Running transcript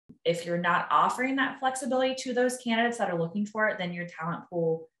if you're not offering that flexibility to those candidates that are looking for it, then your talent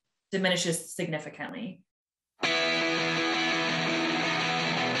pool diminishes significantly.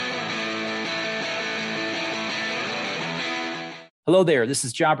 Hello there. This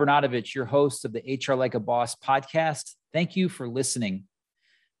is John Bernatovich, your host of the HR Like a Boss podcast. Thank you for listening.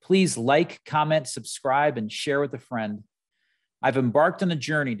 Please like, comment, subscribe, and share with a friend. I've embarked on a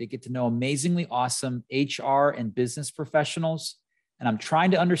journey to get to know amazingly awesome HR and business professionals, and I'm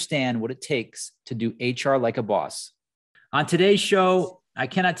trying to understand what it takes to do HR like a boss. On today's show, I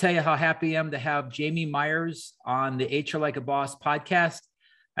cannot tell you how happy I am to have Jamie Myers on the HR Like a Boss podcast.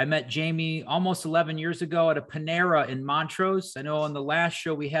 I met Jamie almost 11 years ago at a Panera in Montrose. I know on the last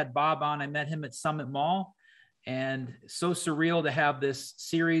show we had Bob on, I met him at Summit Mall, and so surreal to have this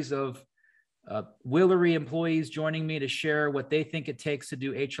series of Willory employees joining me to share what they think it takes to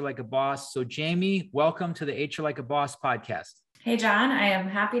do HR Like a Boss. So Jamie, welcome to the HR Like a Boss podcast. Hey, John, I am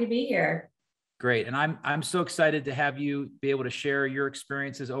happy to be here. Great. And I'm so excited to have you be able to share your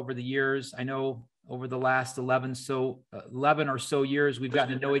experiences over the years. I know over the last 11 or so years, we've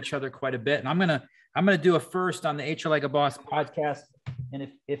gotten to know each other quite a bit. And I'm gonna do a first on the HR Like a Boss podcast. And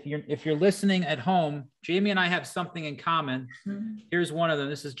if you're listening at home, Jamie and I have something in common. Here's one of them.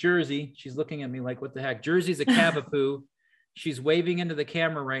 This is Jersey. She's looking at me like, what the heck? Jersey's a Cavapoo. She's waving into the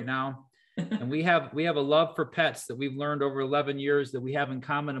camera right now. And we have a love for pets that we've learned over 11 years that we have in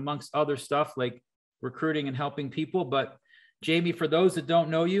common, amongst other stuff like recruiting and helping people. But Jamie, for those that don't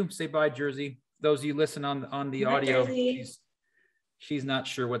know you, say bye, Jersey. Those of you listen on the audio, she's not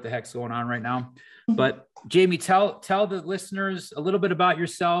sure what the heck's going on right now. But Jamie, tell the listeners a little bit about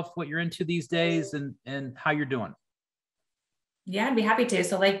yourself, what you're into these days, and how you're doing. Yeah, I'd be happy to.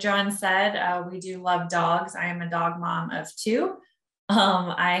 So like John said, we do love dogs. I am a dog mom of 2.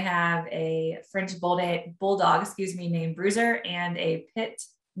 I have a French bulldog, named Bruiser, and a pit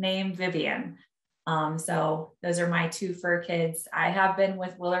named Vivian. So those are my 2 fur kids. I have been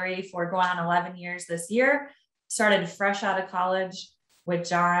with Willory for going on 11 years this year. Started fresh out of college with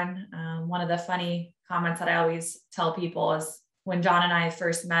John. One of the funny comments that I always tell people is when John and I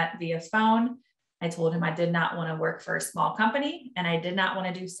first met via phone, I told him I did not want to work for a small company and I did not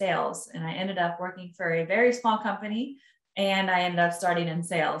want to do sales. And I ended up working for a very small company and I ended up starting in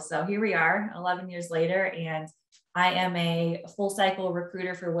sales. So here we are 11 years later, and I am a full cycle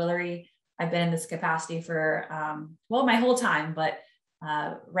recruiter for Willory. I've been in this capacity for, my whole time, but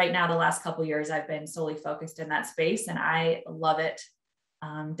right now, the last couple of years, I've been solely focused in that space and I love it.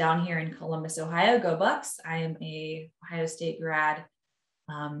 Down here in Columbus, Ohio, go Bucks. I am a Ohio State grad.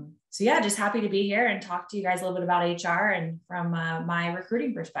 So yeah, just happy to be here and talk to you guys a little bit about HR and from my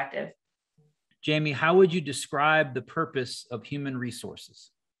recruiting perspective. Jamie, how would you describe the purpose of human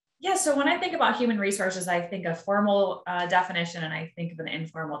resources? Yeah, so when I think about human resources, I think a formal definition and I think of an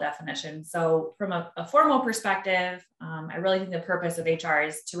informal definition. So from a formal perspective, I really think the purpose of HR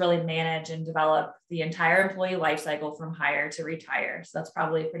is to really manage and develop the entire employee lifecycle from hire to retire. So that's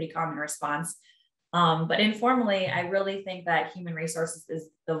probably a pretty common response. But informally, I really think that human resources is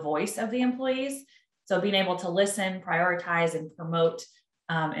the voice of the employees. So being able to listen, prioritize, and promote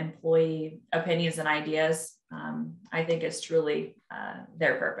employee opinions and ideas, I think is truly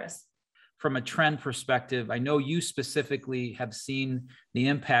their purpose. From a trend perspective, I know you specifically have seen the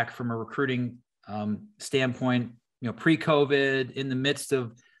impact from a recruiting standpoint, pre-COVID, in the midst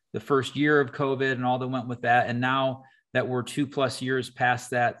of the first year of COVID and all that went with that. And now that we're 2+ years past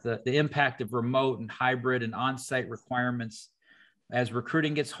that, the impact of remote and hybrid and on-site requirements as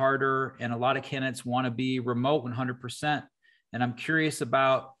recruiting gets harder and a lot of candidates want to be remote 100%. And I'm curious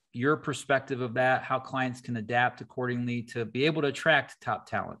about your perspective of that, how clients can adapt accordingly to be able to attract top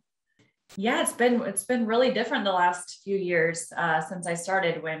talent. Yeah, it's been really different the last few years since I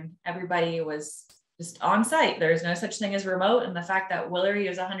started, when everybody was just on site. There's no such thing as remote. And the fact that Willory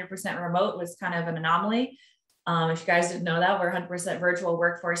is 100% remote was kind of an anomaly. If you guys didn't know that, we're 100% virtual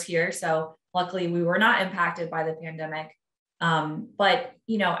workforce here. So luckily we were not impacted by the pandemic. But,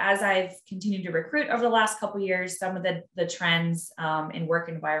 as I've continued to recruit over the last couple of years, some of the trends in work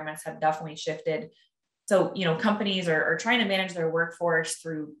environments have definitely shifted. So, companies are trying to manage their workforce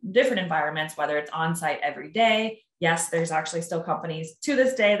through different environments, whether it's on-site every day. Yes, there's actually still companies to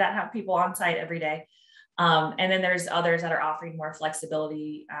this day that have people on-site every day. And then there's others that are offering more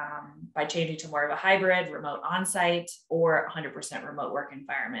flexibility by changing to more of a hybrid, remote on-site, or 100% remote work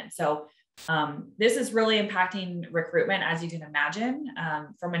environment. So this is really impacting recruitment, as you can imagine,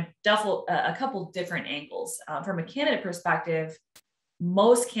 from a couple different angles. From a candidate perspective,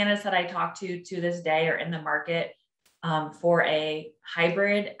 most candidates that I talk to this day are in the market for a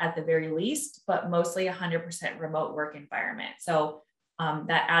hybrid at the very least, but mostly 100% remote work environment. So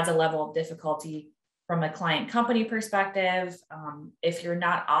That adds a level of difficulty from a client company perspective. If you're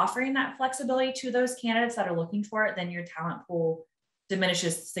not offering that flexibility to those candidates that are looking for it, then your talent pool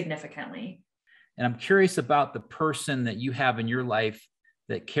diminishes significantly. And I'm curious about the person that you have in your life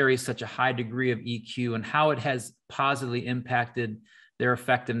that carries such a high degree of EQ and how it has positively impacted their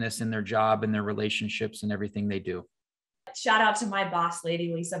effectiveness in their job and their relationships and everything they do. Shout out to my boss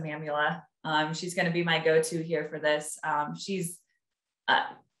lady, Lisa Mamula. She's going to be my go-to here for this. She's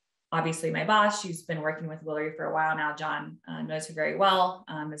obviously my boss. She's been working with Willory for a while now. John knows her very well,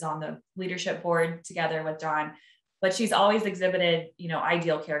 is on the leadership board together with John, but she's always exhibited,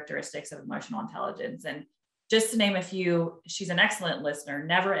 ideal characteristics of emotional intelligence. And just to name a few, she's an excellent listener,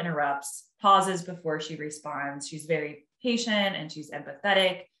 never interrupts, pauses before she responds. She's very patient and she's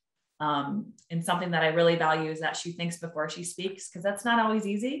empathetic. And something that I really value is that she thinks before she speaks, because that's not always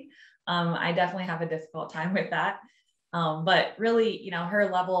easy. I definitely have a difficult time with that. But really, her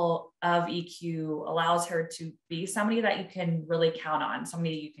level of EQ allows her to be somebody that you can really count on,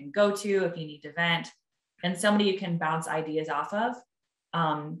 somebody you can go to if you need to vent, and somebody you can bounce ideas off of.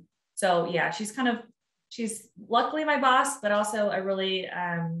 So yeah, she's luckily my boss, but also a really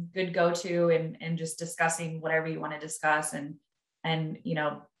good go-to in just discussing whatever you want to discuss and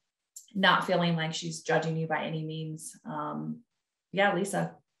not feeling like she's judging you by any means. Yeah,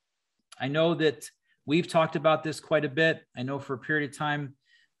 Lisa. I know that we've talked about this quite a bit. I know for a period of time,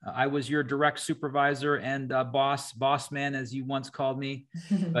 I was your direct supervisor and boss man, as you once called me.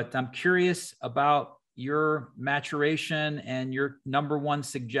 But I'm curious about your maturation and your number one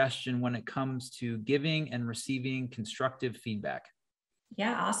suggestion when it comes to giving and receiving constructive feedback.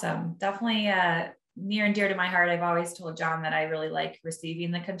 Yeah, awesome. Definitely near and dear to my heart. I've always told John that I really like receiving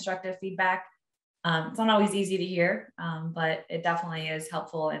the constructive feedback. It's not always easy to hear, but it definitely is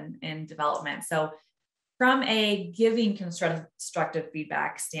helpful in development. So from a giving constructive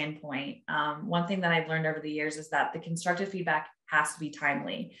feedback standpoint, one thing that I've learned over the years is that the constructive feedback has to be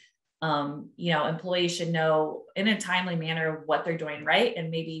timely. Employees should know in a timely manner what they're doing right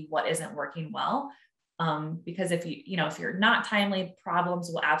and maybe what isn't working well. Because if you're not timely, problems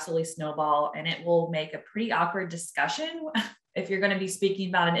will absolutely snowball and it will make a pretty awkward discussion if you're going to be speaking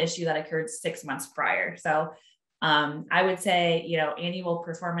about an issue that occurred 6 months prior. So I would say, annual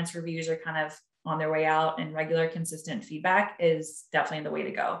performance reviews are kind of on their way out, and regular consistent feedback is definitely the way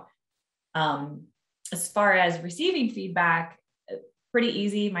to go. As far as receiving feedback, pretty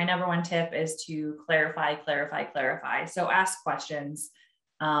easy. My number one tip is to clarify. So ask questions.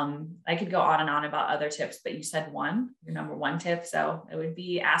 I could go on and on about other tips, but you said your number one tip. So it would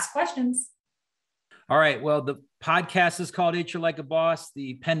be ask questions. All right. Well, the podcast is called HR Like a Boss.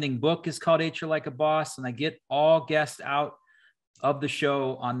 The pending book is called HR Like a Boss. And I get all guests out of the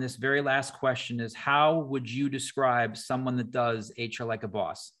show on this very last question is, how would you describe someone that does HR like a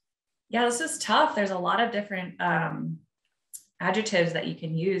boss? Yeah, this is tough. There's a lot of different adjectives that you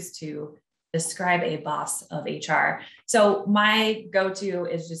can use to describe a boss of HR. So my go-to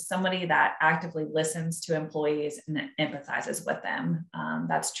is just somebody that actively listens to employees and empathizes with them.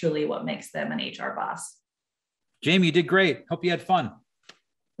 That's truly what makes them an HR boss. Jamie, you did great. Hope you had fun.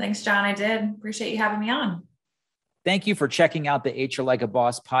 Thanks, John. I did. Appreciate you having me on. Thank you for checking out the HR Like a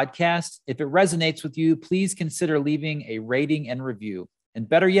Boss podcast. If it resonates with you, please consider leaving a rating and review. And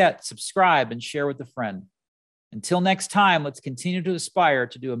better yet, subscribe and share with a friend. Until next time, let's continue to aspire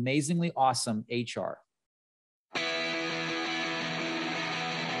to do amazingly awesome HR.